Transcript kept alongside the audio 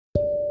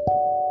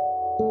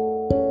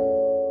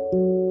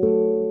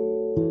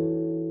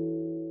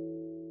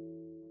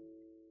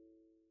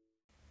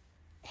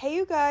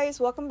guys,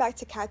 welcome back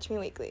to Catch Me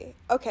Weekly.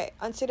 Okay,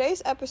 on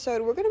today's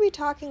episode, we're going to be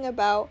talking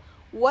about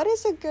what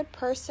is a good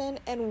person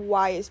and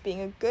why is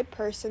being a good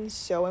person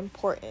so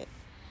important.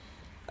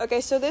 Okay,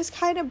 so this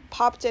kind of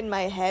popped in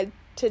my head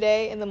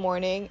today in the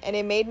morning, and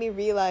it made me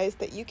realize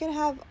that you can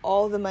have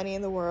all the money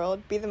in the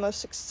world, be the most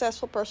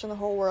successful person in the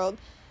whole world,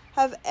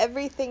 have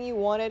everything you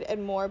wanted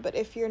and more, but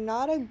if you're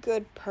not a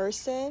good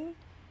person,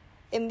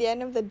 in the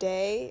end of the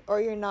day,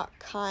 or you're not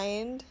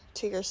kind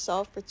to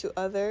yourself or to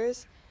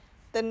others,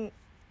 then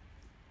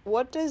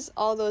what does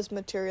all those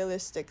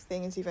materialistic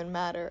things even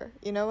matter?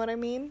 You know what I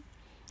mean?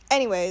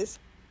 Anyways,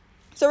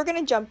 so we're going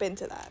to jump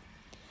into that.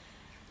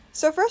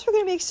 So first we're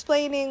going to be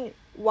explaining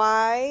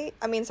what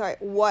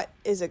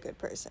is a good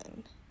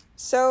person.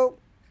 So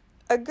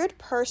a good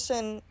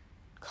person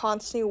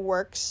constantly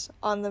works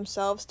on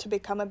themselves to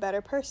become a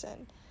better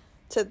person.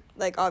 To,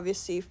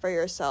 obviously for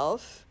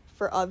yourself,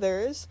 for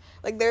others.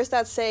 There's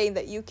that saying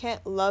that you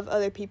can't love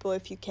other people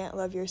if you can't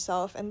love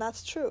yourself, and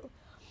that's true.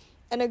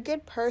 And a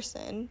good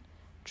person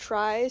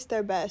tries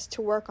their best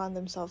to work on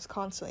themselves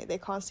constantly. They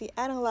constantly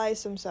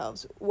analyze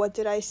themselves. What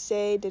did I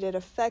say? Did it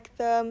affect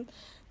them?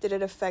 Did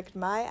it affect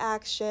my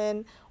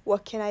action?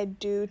 What can I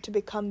do to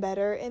become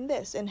better in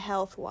this, in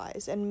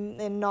health-wise,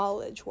 and in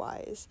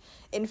knowledge-wise,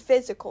 in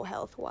physical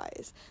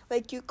health-wise?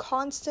 You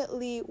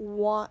constantly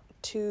want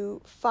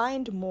to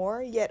find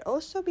more, yet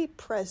also be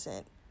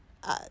present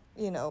at,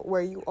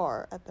 where you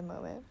are at the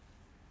moment.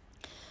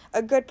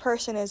 A good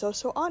person is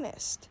also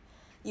honest.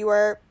 You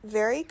are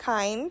very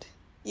kind.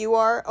 You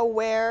are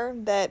aware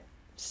that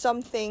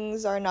some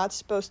things are not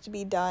supposed to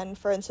be done.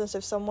 For instance,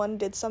 if someone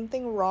did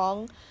something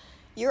wrong,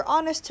 you're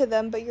honest to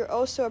them, but you're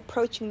also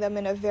approaching them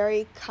in a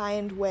very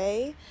kind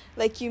way.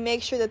 You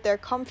make sure that they're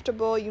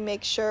comfortable. You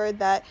make sure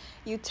that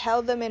you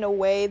tell them in a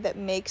way that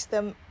makes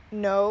them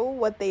know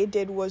what they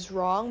did was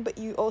wrong, but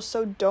you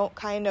also don't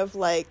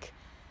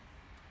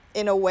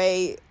in a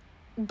way,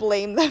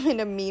 blame them in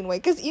a mean way.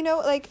 Because,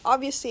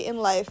 obviously in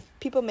life,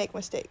 people make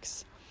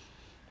mistakes.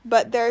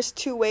 But there's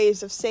two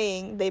ways of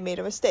saying they made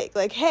a mistake.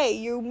 Hey,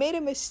 you made a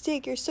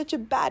mistake. You're such a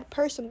bad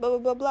person, blah, blah,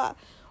 blah, blah.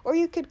 Or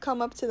you could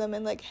come up to them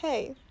and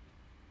hey,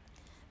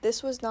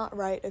 this was not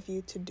right of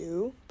you to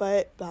do,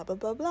 but blah, blah,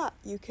 blah, blah.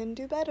 You can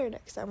do better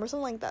next time or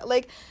something like that.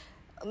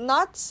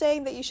 Not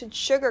saying that you should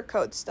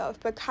sugarcoat stuff,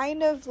 but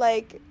kind of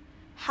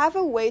have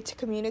a way to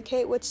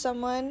communicate with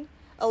someone,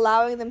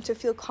 allowing them to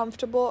feel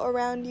comfortable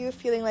around you,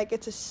 feeling like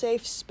it's a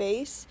safe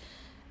space,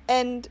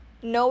 and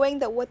knowing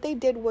that what they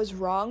did was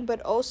wrong,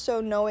 but also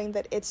knowing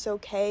that it's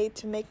okay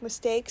to make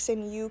mistakes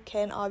and you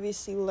can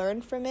obviously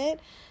learn from it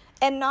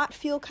and not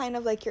feel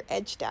you're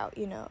edged out,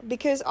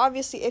 because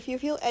obviously if you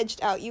feel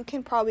edged out, you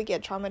can probably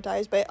get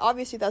traumatized, but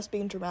obviously that's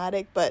being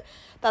dramatic, but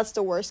that's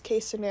the worst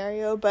case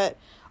scenario. But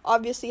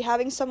obviously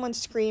having someone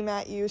scream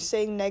at you,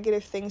 saying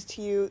negative things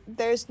to you,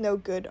 there's no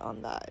good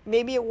on that.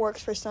 Maybe it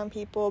works for some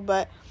people,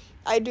 but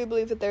I do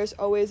believe that there's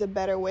always a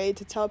better way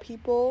to tell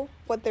people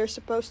what they're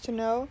supposed to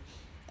know.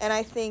 And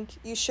I think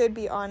you should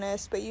be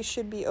honest, but you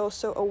should be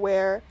also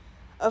aware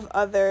of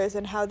others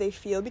and how they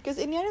feel. Because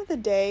in the end of the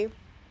day,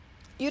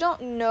 you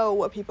don't know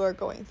what people are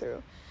going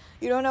through.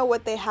 You don't know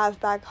what they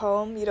have back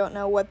home. You don't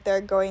know what they're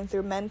going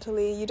through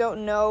mentally. You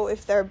don't know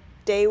if their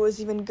day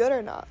was even good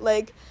or not.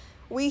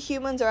 We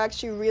humans are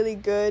actually really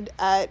good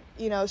at,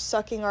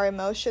 sucking our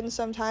emotions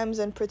sometimes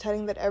and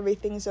pretending that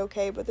everything's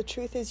okay. But the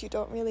truth is you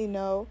don't really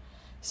know.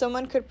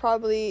 Someone could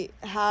probably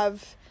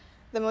have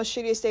the most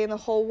shittiest day in the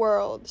whole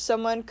world.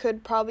 Someone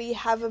could probably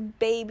have a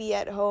baby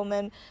at home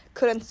and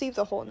couldn't sleep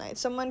the whole night.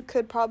 Someone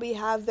could probably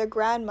have their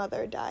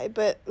grandmother die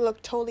but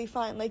look totally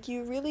fine.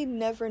 You really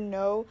never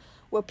know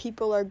what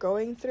people are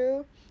going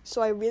through.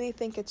 So I really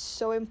think it's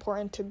so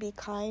important to be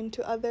kind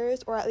to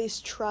others, or at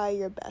least try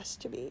your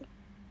best to be.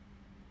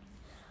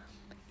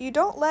 You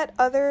don't let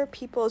other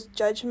people's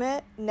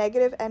judgment,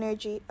 negative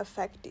energy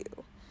affect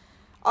you.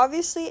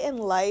 Obviously in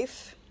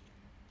life,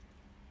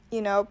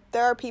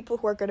 there are people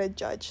who are going to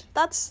judge.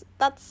 That's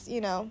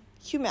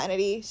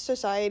humanity,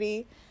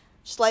 society,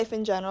 just life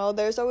in general.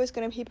 There's always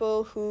going to be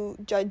people who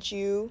judge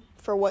you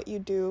for what you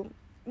do.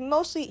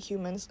 Mostly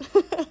humans.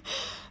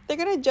 They're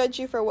going to judge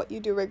you for what you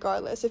do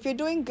regardless. If you're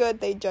doing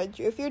good, they judge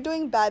you. If you're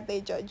doing bad,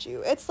 they judge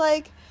you. It's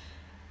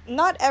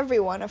not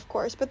everyone, of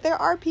course, but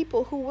there are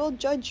people who will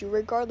judge you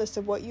regardless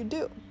of what you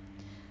do.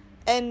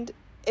 And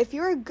if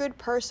you're a good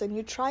person,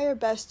 you try your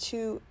best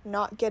to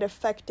not get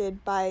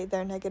affected by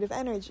their negative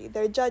energy,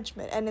 their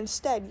judgment, and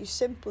instead you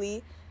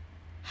simply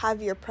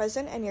have your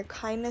present and your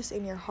kindness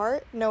in your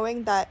heart,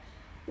 knowing that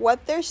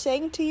what they're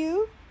saying to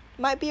you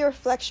might be a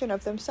reflection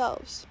of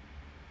themselves.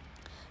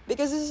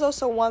 Because this is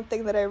also one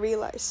thing that I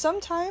realized.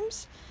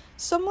 Sometimes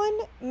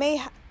someone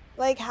may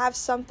have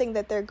something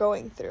that they're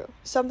going through,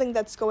 something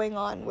that's going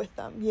on with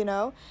them,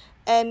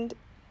 and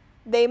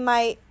they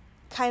might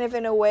kind of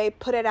in a way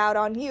put it out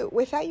on you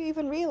without you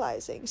even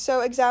realizing.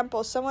 So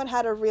example, someone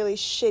had a really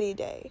shitty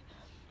day.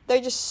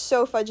 They're just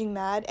so fudging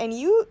mad, and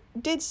you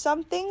did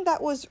something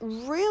that was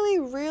really,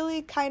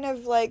 really kind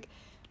of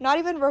not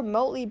even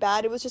remotely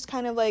bad. It was just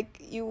kind of like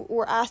you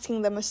were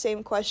asking them the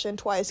same question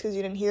twice because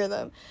you didn't hear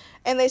them.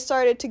 And they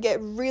started to get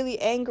really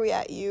angry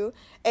at you.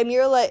 And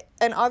you're like,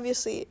 and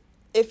obviously,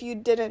 if you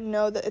didn't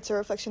know that it's a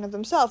reflection of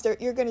themselves,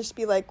 you're going to just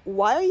be like,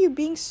 why are you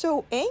being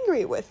so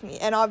angry with me?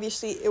 And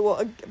obviously, it will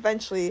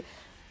eventually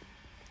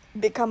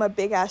become a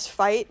big-ass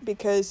fight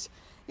because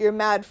you're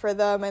mad for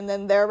them, and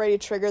then they're already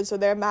triggered, so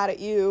they're mad at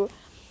you.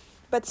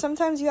 But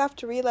sometimes you have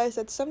to realize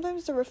that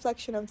sometimes it's a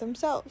reflection of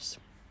themselves.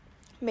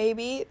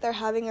 Maybe they're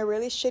having a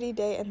really shitty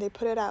day and they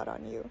put it out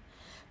on you.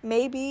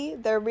 Maybe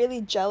they're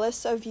really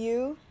jealous of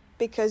you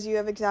because you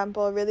have,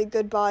 example, a really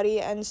good body,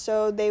 and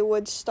so they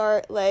would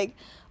start like,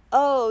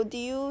 oh, do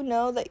you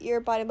know that your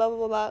body, blah, blah,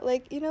 blah, blah.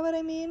 Like, you know what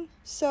I mean?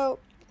 So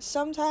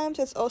sometimes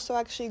it's also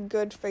actually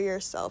good for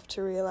yourself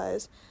to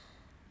realize,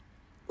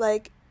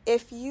 like,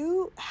 if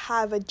you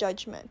have a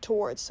judgment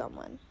towards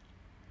someone,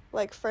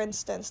 like, for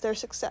instance, their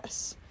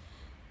success,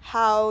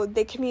 how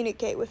they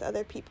communicate with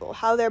other people,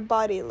 how their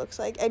body looks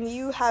like, and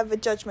you have a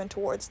judgment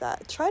towards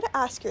that, try to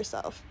ask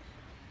yourself,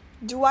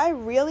 do I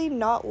really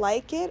not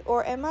like it,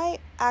 or am I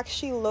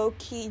actually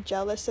low-key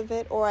jealous of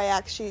it, or I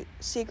actually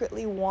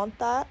secretly want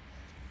that?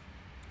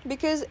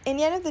 Because in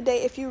the end of the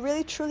day, if you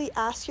really truly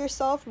ask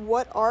yourself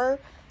what are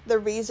the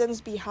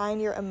reasons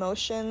behind your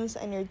emotions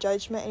and your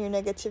judgment and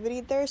your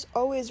negativity, there's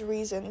always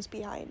reasons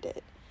behind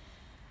it.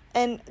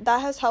 And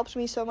that has helped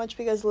me so much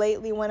because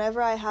lately,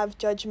 whenever I have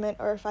judgment,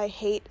 or if I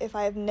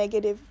have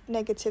negative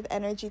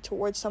energy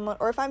towards someone,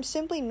 or if I'm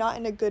simply not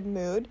in a good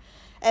mood,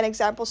 an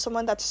example,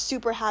 someone that's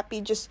super happy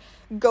just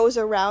goes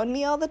around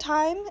me all the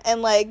time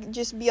and like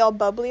just be all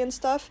bubbly and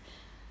stuff.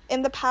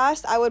 In the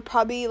past, I would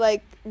probably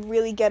like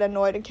really get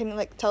annoyed and can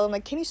like tell them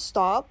like, can you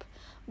stop?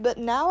 But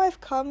now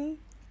I've come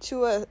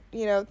to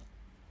a,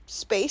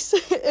 space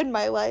in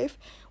my life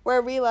where I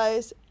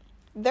realize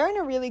they're in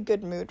a really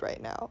good mood right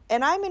now,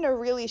 and I'm in a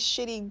really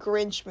shitty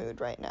Grinch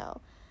mood right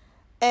now,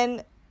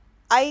 and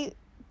I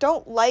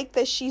don't like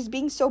that she's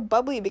being so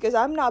bubbly because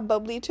I'm not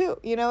bubbly too,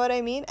 you know what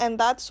I mean? And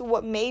that's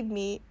what made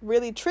me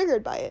really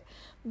triggered by it.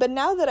 But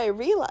now that I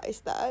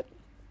realize that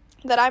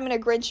I'm in a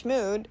Grinch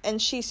mood and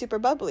she's super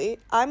bubbly,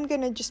 I'm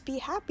gonna just be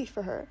happy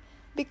for her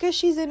because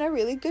she's in a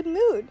really good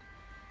mood.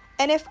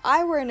 And if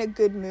I were in a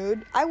good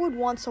mood, I would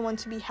want someone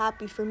to be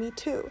happy for me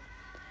too.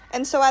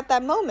 And so at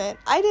that moment,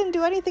 I didn't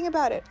do anything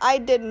about it. I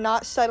did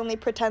not suddenly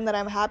pretend that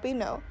I'm happy,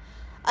 no.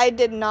 I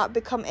did not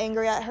become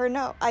angry at her,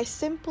 no. I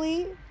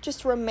simply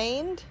just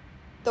remained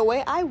the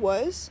way I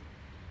was,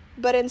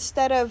 but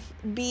instead of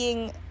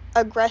being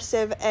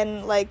aggressive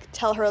and like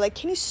tell her like,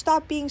 can you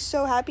stop being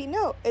so happy?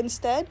 No,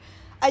 instead,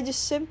 I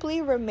just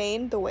simply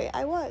remained the way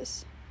I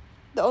was.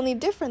 The only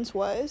difference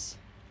was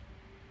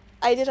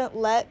I didn't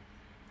let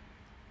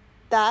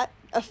that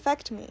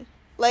affect me.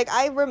 Like,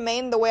 I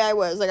remained the way I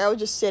was. Like, I was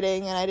just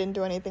sitting and I didn't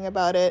do anything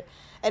about it.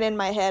 And in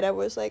my head, I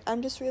was like,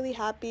 I'm just really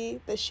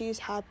happy that she's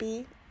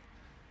happy.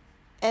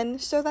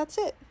 And so that's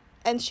it.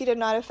 And she did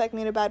not affect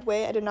me in a bad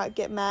way. I did not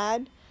get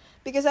mad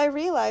because I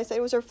realized that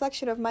it was a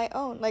reflection of my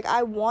own. Like,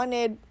 I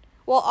wanted,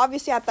 well,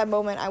 obviously at that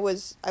moment I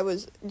was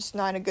just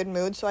not in a good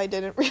mood, so I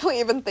didn't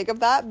really even think of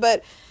that.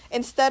 But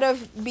instead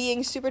of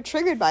being super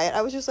triggered by it,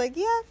 I was just like,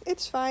 yeah,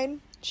 it's fine.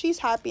 She's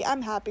happy.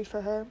 I'm happy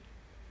for her.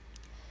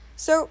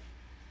 So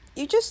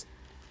you just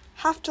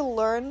have to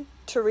learn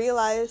to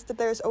realize that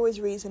there's always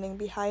reasoning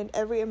behind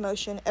every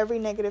emotion, every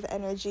negative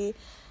energy,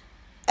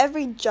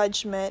 every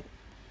judgment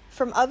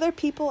from other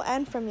people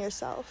and from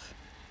yourself.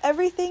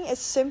 Everything is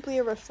simply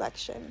a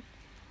reflection.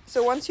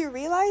 So once you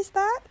realize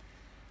that,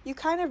 you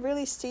kind of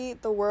really see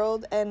the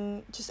world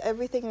and just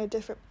everything in a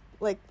different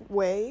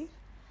way,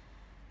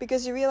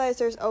 because you realize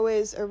there's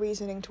always a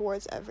reasoning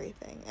towards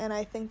everything. And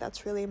I think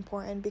that's really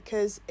important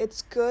because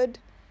it's good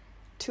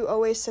to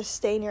always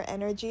sustain your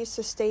energy,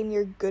 sustain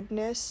your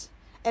goodness,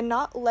 and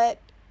not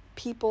let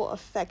people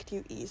affect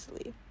you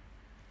easily.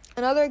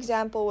 Another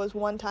example was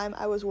one time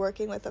I was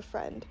working with a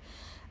friend,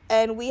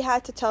 and we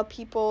had to tell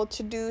people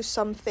to do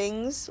some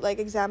things, like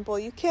example,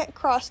 you can't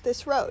cross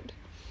this road.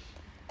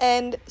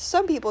 And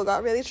some people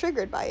got really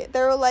triggered by it.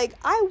 They were like,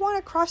 I want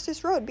to cross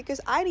this road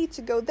because I need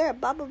to go there,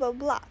 blah, blah, blah,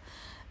 blah.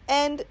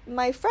 And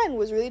my friend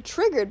was really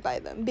triggered by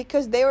them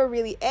because they were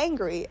really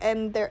angry,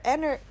 and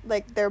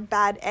their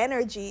bad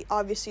energy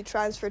obviously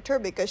transferred to her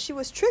because she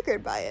was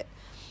triggered by it.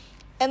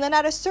 And then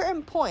at a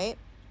certain point,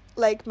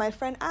 like, my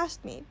friend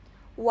asked me,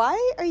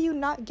 why are you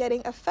not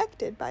getting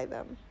affected by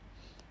them?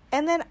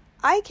 And then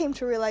I came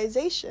to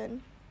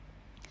realization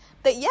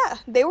that, yeah,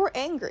 they were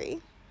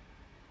angry,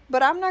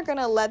 but I'm not going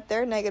to let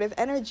their negative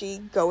energy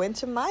go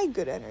into my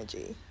good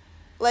energy.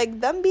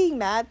 Like, them being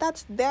mad,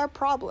 that's their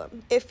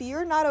problem. If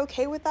you're not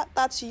okay with that,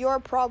 that's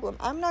your problem.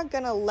 I'm not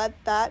going to let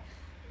that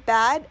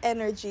bad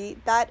energy,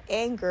 that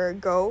anger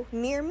go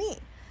near me.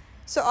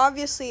 So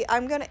obviously,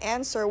 I'm going to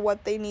answer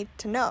what they need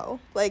to know.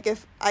 Like,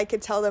 if I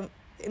could tell them,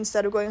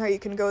 instead of going here, you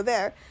can go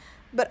there.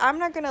 But I'm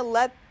not going to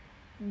let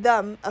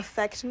them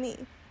affect me.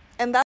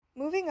 And that.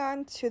 Moving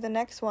on to the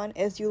next one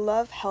is you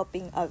love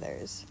helping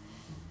others.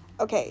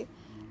 Okay,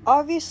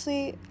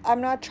 obviously,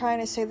 I'm not trying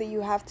to say that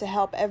you have to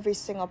help every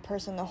single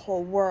person in the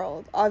whole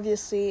world.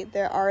 Obviously,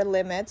 there are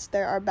limits,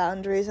 there are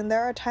boundaries, and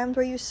there are times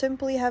where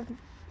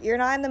you're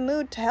not in the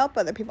mood to help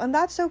other people, and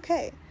that's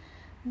okay.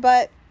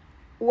 But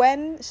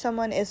when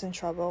someone is in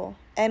trouble,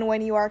 and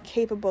when you are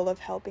capable of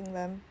helping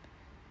them,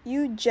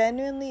 you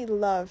genuinely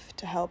love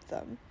to help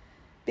them.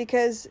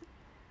 Because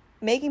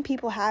making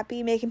people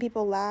happy, making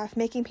people laugh,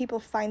 making people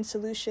find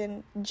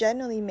solution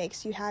genuinely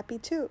makes you happy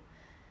too.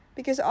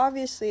 Because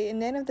obviously, in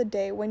the end of the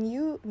day, when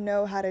you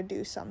know how to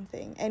do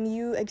something, and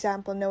you,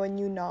 example, know a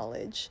new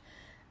knowledge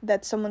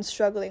that someone's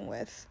struggling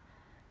with,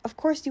 of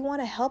course you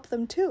want to help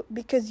them too,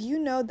 because you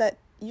know that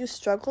you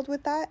struggled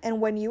with that, and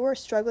when you were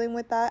struggling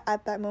with that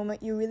at that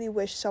moment, you really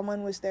wish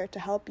someone was there to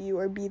help you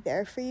or be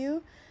there for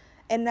you,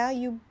 and now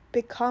you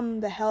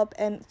become the help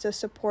and the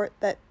support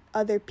that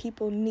other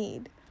people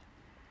need.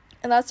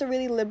 And that's a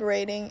really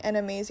liberating and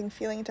amazing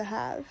feeling to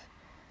have.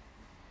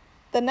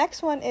 The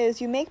next one is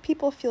you make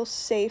people feel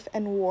safe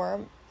and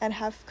warm and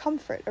have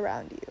comfort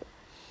around you.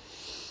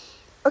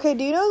 Okay,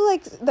 do you know,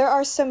 like, there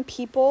are some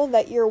people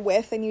that you're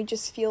with and you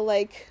just feel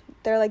like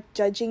they're, like,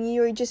 judging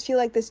you, or you just feel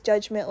like this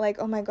judgment, like,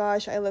 oh my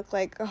gosh, I look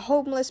like a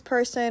homeless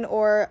person,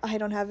 or I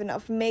don't have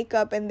enough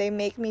makeup, and they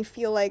make me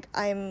feel like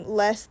I'm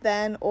less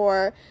than,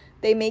 or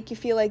they make you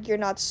feel like you're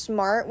not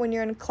smart when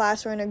you're in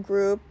class or in a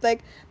group.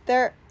 Like,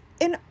 they're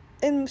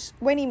in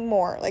many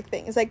more, like,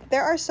 things. Like,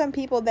 there are some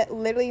people that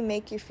literally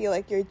make you feel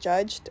like you're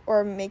judged,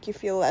 or make you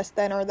feel less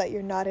than, or that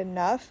you're not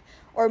enough,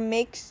 or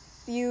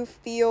makes you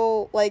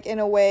feel like, in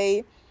a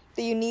way,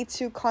 that you need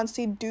to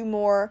constantly do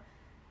more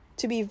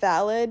to be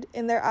valid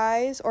in their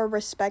eyes or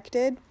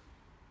respected.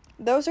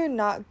 Those are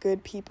not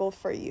good people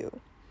for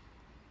you.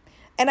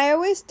 And I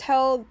always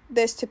tell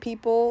this to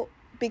people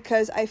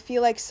because I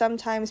feel like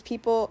sometimes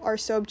people are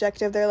so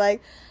objective. They're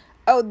like,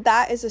 oh,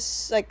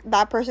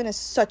 that person is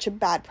such a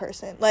bad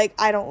person. Like,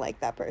 I don't like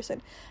that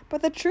person.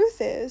 But the truth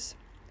is,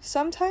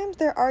 sometimes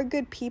there are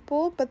good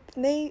people, but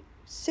they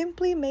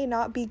simply may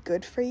not be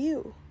good for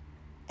you.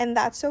 And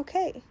that's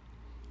okay.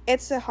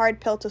 It's a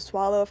hard pill to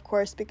swallow, of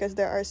course, because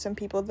there are some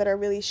people that are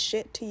really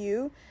shit to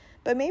you,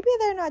 but maybe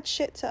they're not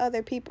shit to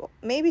other people.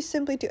 Maybe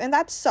simply to, and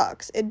that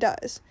sucks. It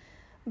does.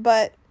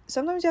 But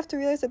sometimes you have to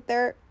realize that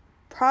they're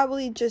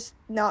probably just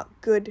not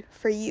good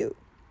for you.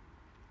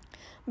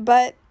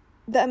 But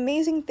the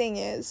amazing thing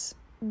is,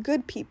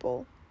 good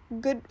people,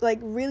 like,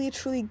 really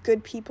truly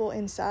good people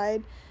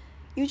inside,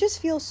 you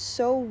just feel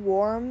so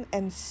warm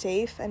and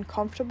safe and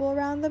comfortable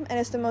around them, and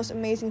it's the most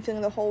amazing feeling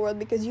in the whole world,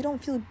 because you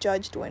don't feel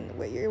judged when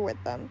you're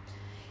with them.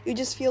 You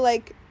just feel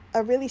like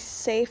a really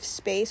safe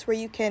space where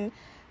you can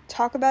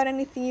talk about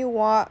anything you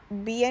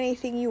want, be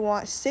anything you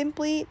want,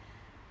 simply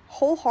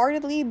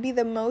wholeheartedly be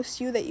the most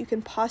you that you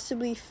can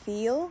possibly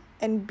feel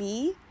and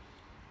be,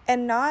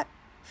 and not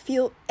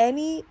feel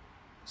any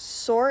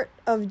sort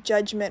of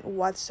judgment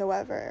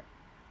whatsoever.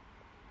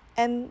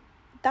 And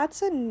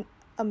that's an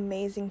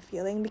amazing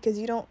feeling, because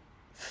you don't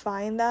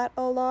find that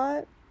a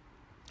lot.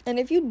 And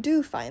if you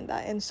do find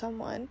that in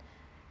someone,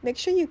 make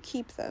sure you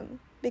keep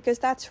them, because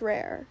that's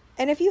rare.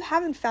 And if you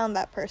haven't found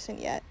that person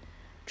yet,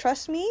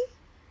 trust me,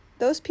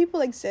 those people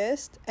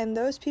exist, and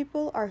those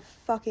people are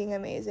fucking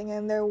amazing,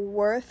 and they're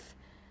worth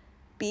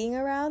being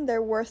around,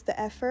 they're worth the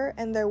effort,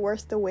 and they're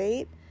worth the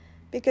wait.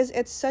 Because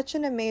it's such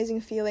an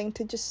amazing feeling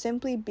to just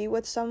simply be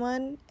with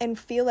someone and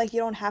feel like you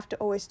don't have to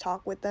always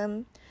talk with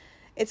them.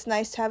 It's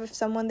nice to have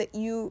someone that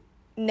you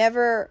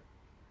never,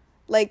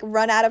 like,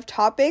 run out of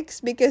topics,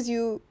 because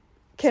you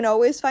can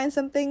always find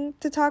something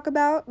to talk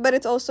about. But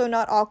it's also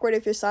not awkward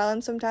if you're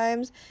silent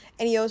sometimes.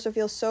 And you also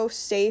feel so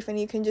safe, and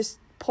you can just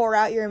pour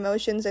out your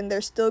emotions, and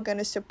they're still going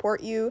to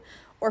support you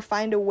or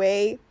find a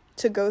way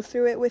to go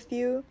through it with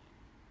you.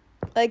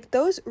 Like,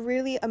 those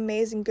really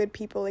amazing good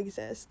people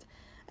exist.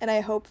 And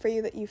I hope for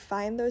you that you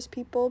find those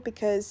people,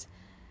 because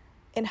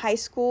in high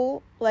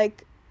school,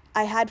 like,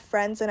 I had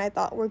friends and I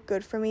thought were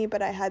good for me,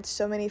 but I had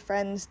so many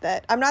friends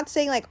that, I'm not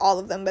saying like all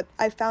of them, but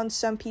I found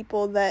some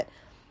people that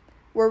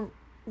were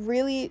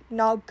really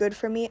not good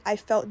for me. I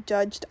felt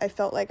judged. I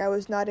felt like I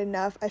was not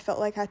enough. I felt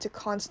like I had to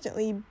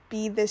constantly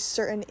be this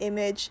certain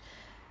image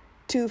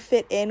to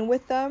fit in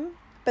with them.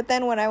 But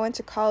then when I went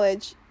to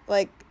college,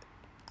 like,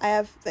 I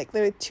have like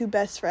literally 2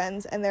 best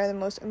friends, and they're the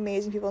most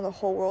amazing people in the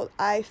whole world.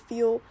 I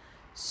feel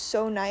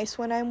so nice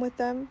when I'm with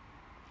them.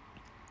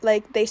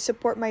 Like, they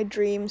support my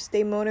dreams,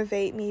 they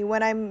motivate me.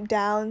 When I'm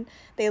down,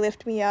 they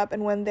lift me up,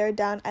 and when they're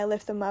down, I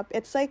lift them up.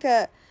 It's like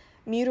a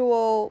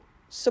mutual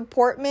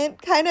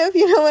supportment, kind of,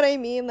 you know what I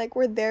mean? Like,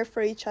 we're there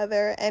for each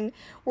other, and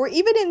we're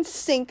even in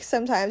sync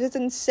sometimes. It's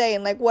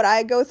insane. Like, what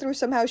I go through,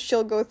 somehow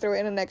she'll go through it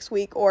in the next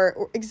week,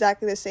 or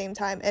exactly the same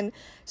time. And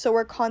so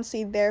we're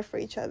constantly there for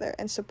each other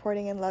and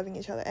supporting and loving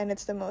each other, and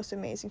it's the most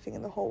amazing thing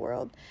in the whole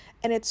world.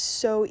 And it's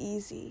so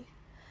easy.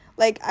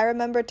 Like, I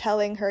remember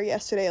telling her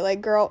yesterday,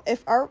 like, girl,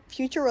 if our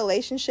future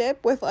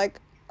relationship with, like,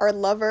 our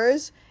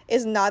lovers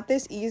is not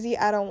this easy,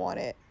 I don't want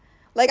it.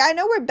 Like, I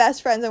know we're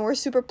best friends and we're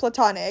super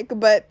platonic,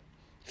 but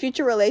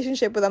future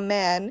relationship with a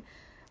man,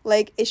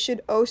 like, it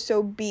should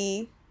also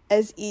be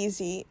as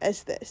easy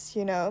as this,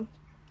 you know?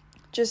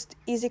 just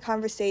easy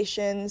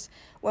conversations.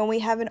 When we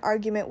have an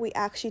argument, we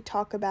actually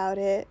talk about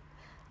it.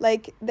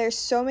 Like, there's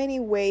so many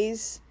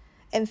ways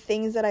and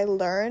things that I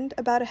learned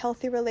about a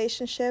healthy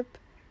relationship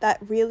that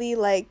really,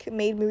 like,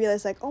 made me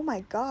realize, like, oh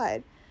my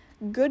God,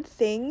 good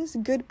things,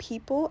 good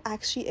people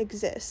actually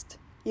exist,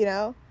 you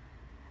know?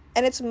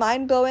 And it's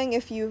mind-blowing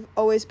if you've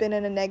always been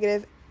in a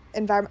negative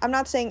environment. I'm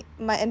not saying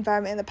my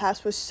environment in the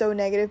past was so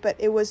negative, but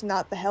it was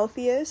not the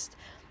healthiest.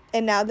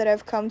 And now that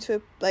I've come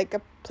to, like,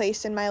 a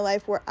place in my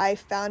life where I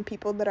found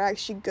people that are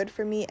actually good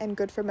for me and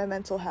good for my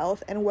mental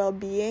health and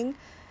well-being,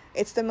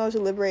 it's the most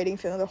liberating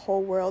feeling in the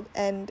whole world.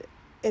 And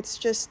it's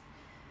just,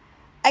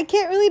 I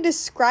can't really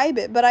describe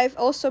it, but I've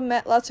also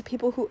met lots of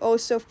people who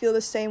also feel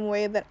the same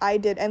way that I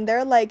did. And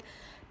they're like,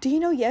 do you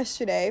know,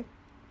 yesterday,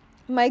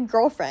 my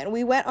girlfriend,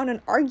 we went on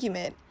an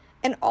argument,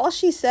 and all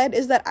she said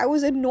is that I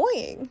was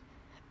annoying.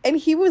 And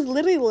he was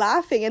literally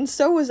laughing, and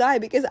so was I,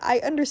 because I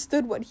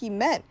understood what he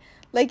meant.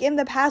 Like, in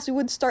the past, we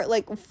would start,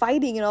 like,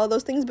 fighting and all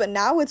those things, but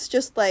now it's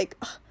just like,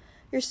 ugh,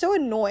 you're so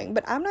annoying,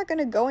 but I'm not going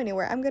to go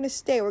anywhere. I'm going to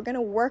stay. We're going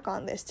to work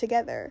on this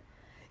together.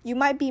 You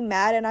might be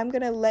mad, and I'm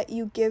going to let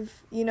you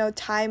give, you know,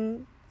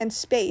 time and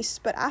space,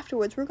 but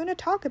afterwards, we're going to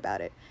talk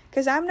about it,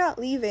 because I'm not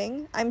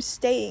leaving. I'm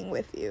staying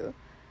with you,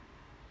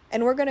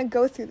 and we're going to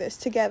go through this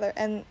together,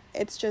 and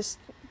it's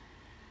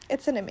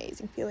an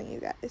amazing feeling, you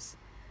guys.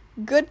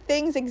 Good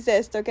things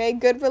exist, okay?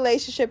 Good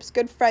relationships,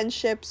 good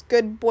friendships,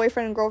 good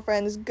boyfriend and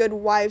girlfriends, good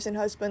wives and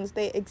husbands,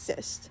 they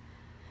exist.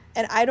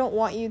 And I don't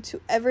want you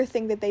to ever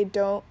think that they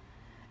don't,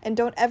 and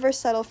don't ever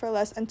settle for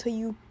less until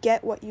you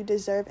get what you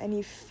deserve and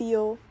you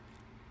feel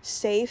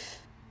safe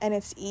and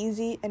it's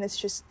easy and it's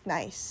just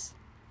nice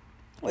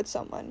with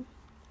someone.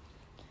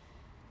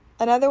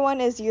 Another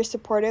one is you're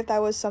supportive.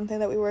 That was something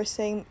that we were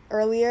saying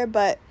earlier,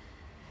 but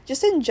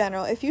just in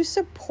general, if you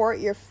support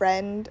your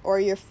friend or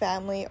your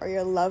family or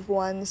your loved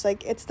ones,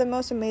 like, it's the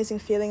most amazing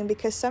feeling,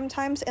 because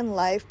sometimes in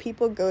life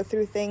people go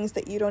through things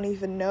that you don't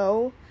even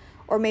know,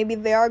 or maybe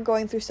they are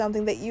going through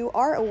something that you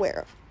are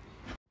aware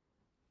of.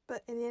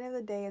 But in the end of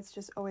the day, it's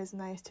just always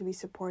nice to be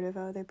supportive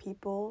of other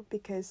people,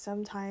 because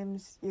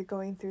sometimes you're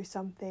going through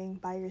something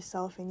by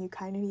yourself and you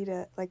kind of need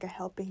a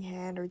helping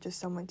hand, or just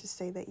someone to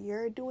say that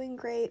you're doing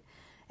great.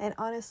 And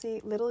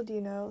honestly, little do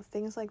you know,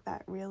 things like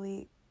that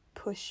really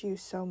push you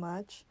so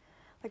much.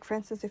 Like, for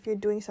instance, if you're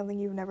doing something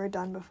you've never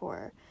done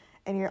before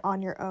and you're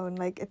on your own,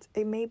 like,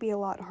 it may be a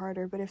lot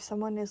harder, but if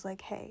someone is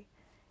like, hey,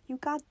 you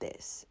got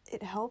this,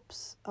 it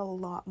helps a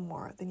lot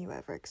more than you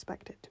ever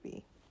expect it to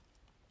be.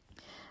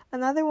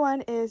 Another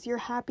one is you're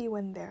happy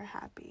when they're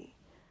happy.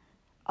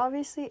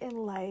 Obviously,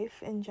 in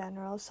life in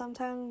general,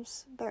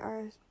 sometimes there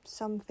are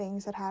some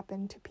things that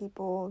happen to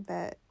people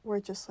that we're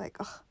just like,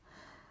 ugh,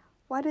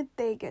 why did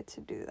they get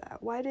to do that?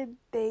 Why did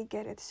they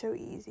get it so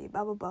easy?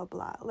 Blah, blah, blah,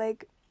 blah.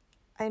 Like,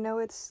 I know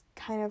it's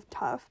kind of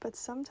tough, but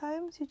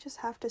sometimes you just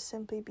have to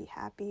simply be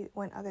happy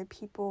when other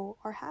people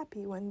are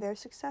happy, when they're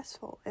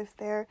successful, if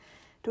they're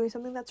doing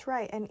something that's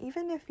right. And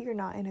even if you're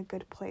not in a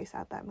good place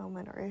at that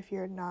moment, or if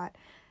you're not,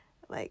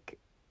 like,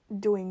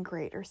 doing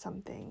great or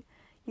something,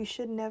 you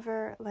should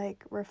never,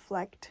 like,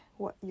 reflect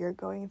what you're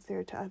going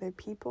through to other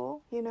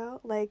people, you know?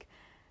 Like,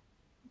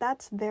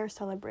 that's their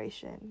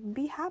celebration.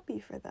 Be happy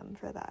for them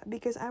for that,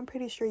 because I'm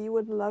pretty sure you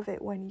would love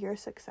it when you're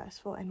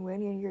successful and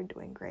when you're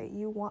doing great.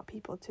 You want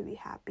people to be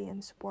happy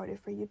and supportive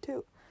for you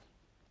too.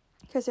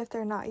 Because if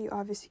they're not, you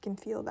obviously can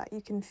feel that.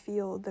 You can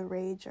feel the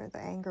rage or the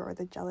anger or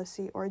the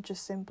jealousy, or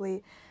just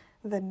simply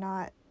the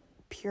not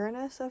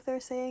pureness of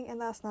their saying,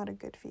 and that's not a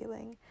good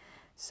feeling.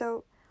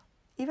 So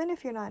even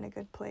if you're not in a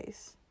good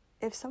place,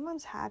 if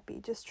someone's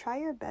happy, just try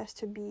your best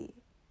to be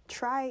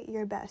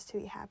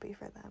happy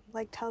for them.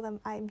 Like, tell them,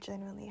 I'm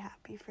genuinely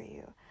happy for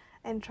you,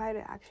 and try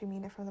to actually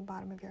mean it from the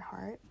bottom of your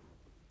heart.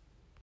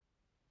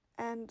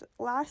 And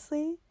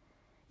lastly,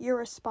 you're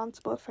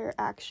responsible for your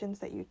actions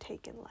that you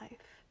take in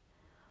life.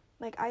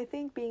 Like, I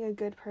think being a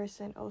good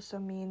person also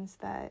means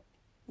that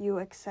you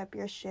accept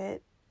your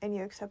shit and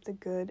you accept the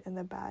good and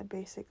the bad,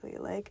 basically.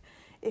 Like,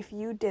 if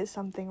you did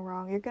something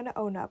wrong, you're gonna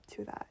own up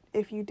to that.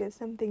 If you did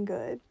something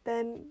good,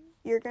 then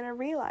you're gonna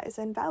realize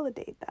and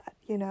validate that,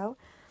 you know?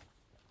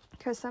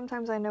 Because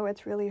sometimes I know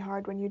it's really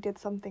hard when you did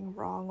something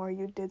wrong, or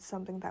you did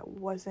something that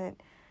wasn't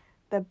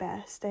the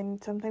best,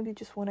 and sometimes you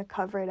just want to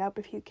cover it up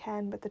if you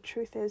can, but the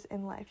truth is,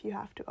 in life, you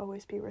have to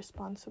always be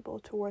responsible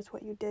towards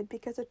what you did,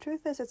 because the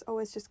truth is, it's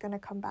always just going to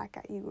come back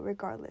at you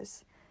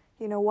regardless,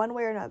 you know, one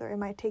way or another. It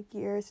might take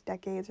years,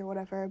 decades, or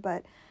whatever,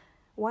 but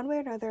one way or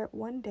another,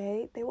 one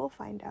day, they will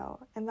find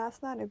out, and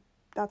that's not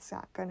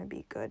going to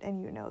be good,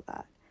 and you know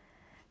that.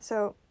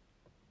 So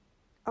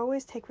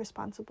always take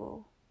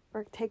responsibility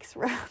for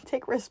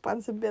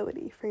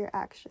your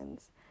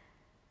actions,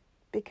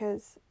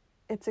 because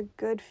it's a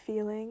good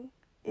feeling,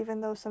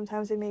 even though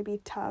sometimes it may be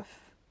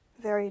tough,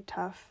 very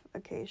tough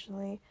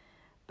occasionally,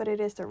 but it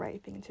is the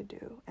right thing to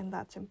do, and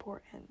that's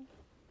important.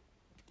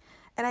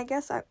 And I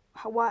guess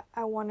what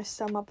I want to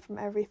sum up from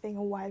everything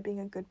and why being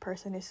a good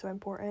person is so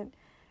important,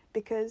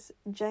 because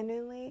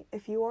genuinely,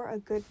 if you are a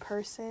good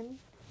person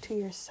to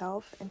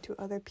yourself and to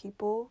other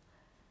people,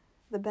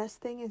 the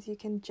best thing is you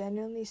can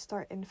genuinely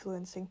start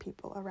influencing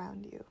people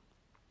around you.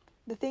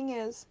 The thing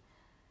is,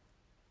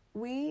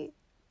 we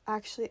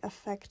actually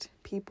affect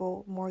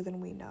people more than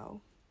we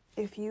know.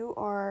 If you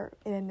are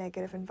in a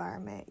negative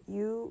environment,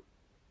 you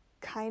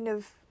kind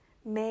of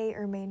may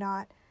or may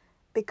not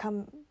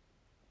become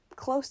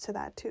close to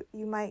that too.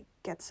 You might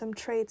get some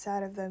traits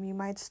out of them. You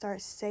might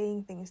start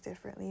saying things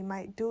differently. You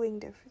might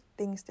doing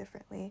things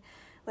differently.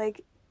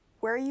 Like,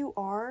 where you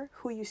are,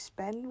 who you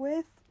spend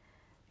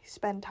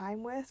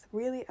time with,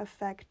 really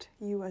affect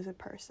you as a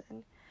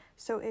person.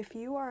 So if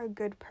you are a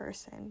good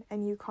person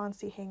and you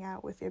constantly hang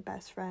out with your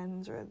best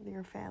friends or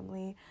your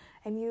family,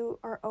 and you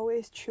are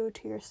always true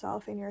to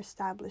yourself in your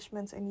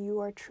establishments, and you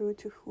are true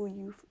to who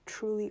you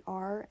truly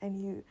are,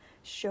 and you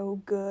show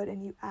good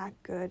and you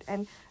act good,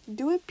 and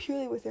do it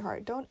purely with your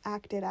heart. Don't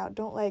act it out.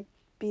 Don't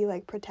be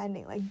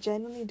pretending.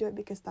 Genuinely do it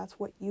because that's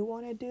what you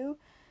want to do.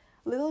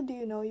 Little do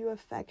you know, you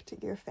affect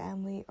your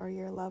family or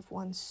your loved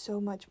ones so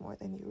much more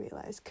than you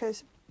realize.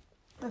 Because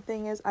the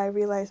thing is, I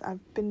realize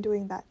I've been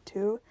doing that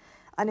too,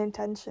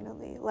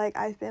 unintentionally.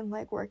 I've been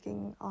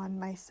working on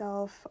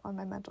myself, on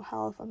my mental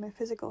health, on my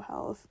physical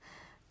health,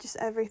 just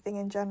everything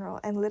in general.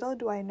 And little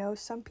do I know,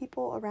 some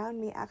people around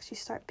me actually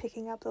start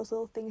picking up those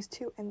little things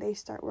too, and they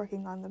start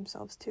working on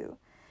themselves too.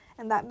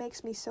 And that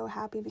makes me so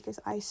happy because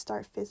I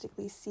start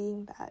physically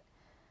seeing that,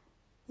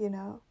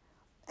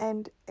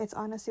 And it's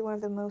honestly one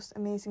of the most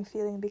amazing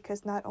feelings,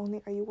 because not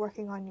only are you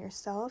working on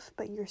yourself,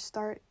 but you're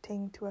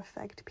starting to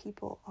affect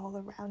people all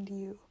around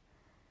you.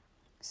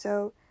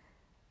 So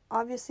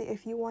obviously,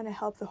 if you want to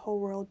help the whole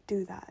world,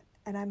 do that.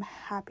 And I'm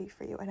happy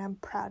for you and I'm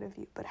proud of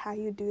you. But how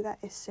you do that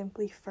is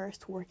simply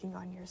first working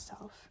on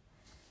yourself.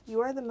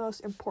 You are the most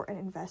important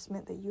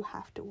investment that you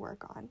have to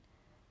work on.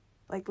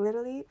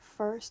 Literally,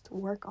 first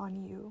work on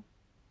you.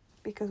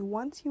 Because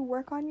once you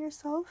work on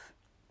yourself,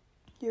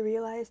 you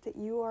realize that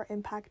you are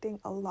impacting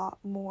a lot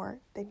more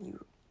than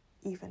you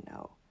even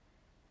know.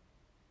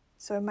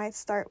 So it might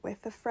start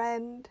with a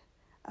friend,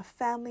 a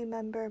family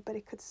member, but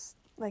it could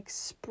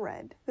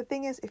spread. The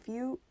thing is, if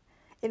you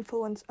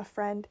influence a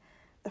friend,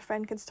 the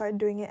friend can start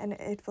doing it and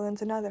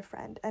influence another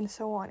friend, and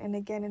so on, and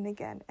again and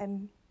again.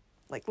 And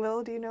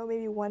little do you know,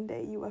 maybe one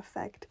day you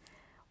affect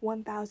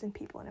 1,000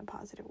 people in a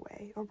positive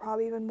way, or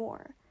probably even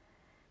more.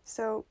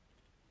 So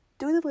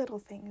do the little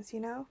things,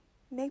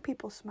 Make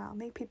people smile,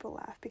 make people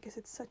laugh, because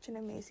it's such an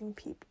amazing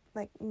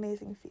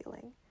amazing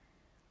feeling.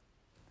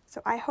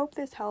 So I hope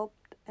this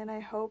helped, and I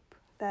hope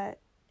that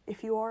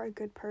if you are a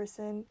good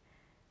person,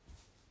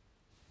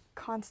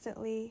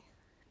 constantly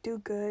do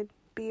good,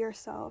 be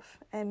yourself,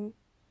 and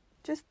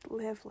just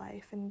live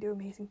life and do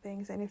amazing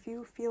things. And if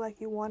you feel like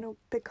you want to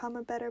become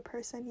a better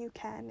person, you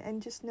can.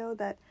 And just know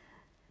that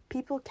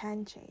people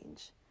can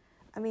change.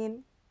 I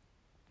mean,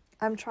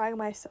 I'm trying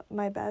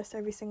my best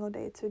every single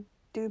day to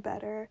do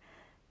better.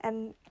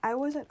 And I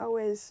wasn't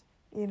always,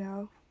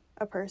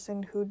 a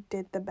person who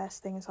did the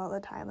best things all the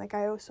time.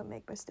 I also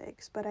make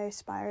mistakes, but I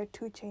aspire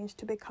to change,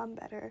 to become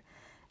better.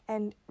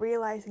 And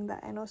realizing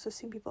that, and also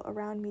seeing people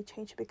around me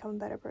change to become a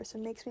better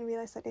person, makes me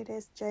realize that it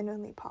is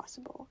genuinely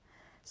possible.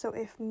 So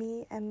if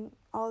me and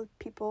all the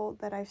people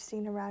that I've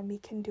seen around me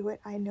can do it,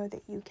 I know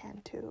that you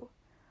can too.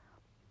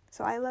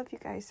 So I love you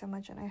guys so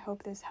much, and I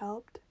hope this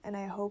helped, and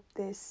I hope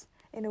this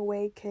in a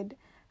way could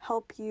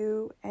help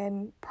you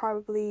and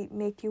probably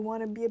make you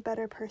want to be a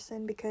better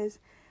person, because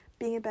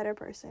being a better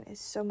person is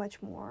so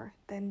much more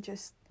than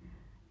just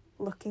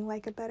looking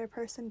like a better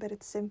person, but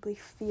it simply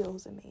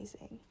feels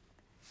amazing.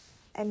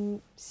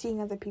 And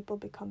seeing other people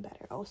become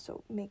better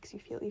also makes you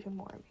feel even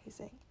more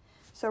amazing.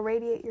 So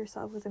radiate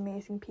yourself with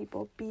amazing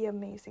people, be an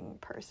amazing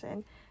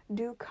person,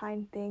 do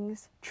kind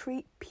things,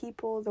 treat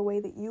people the way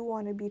that you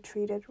want to be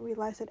treated,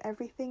 realize that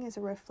everything is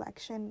a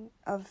reflection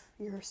of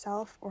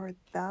yourself or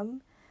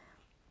them,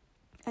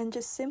 and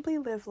just simply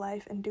live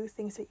life and do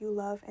things that you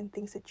love and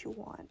things that you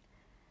want.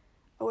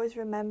 Always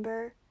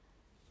remember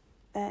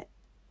that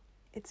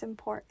it's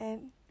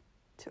important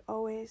to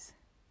always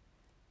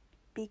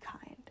be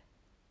kind.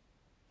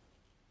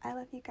 I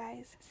love you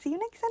guys. See you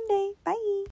next Sunday. Bye.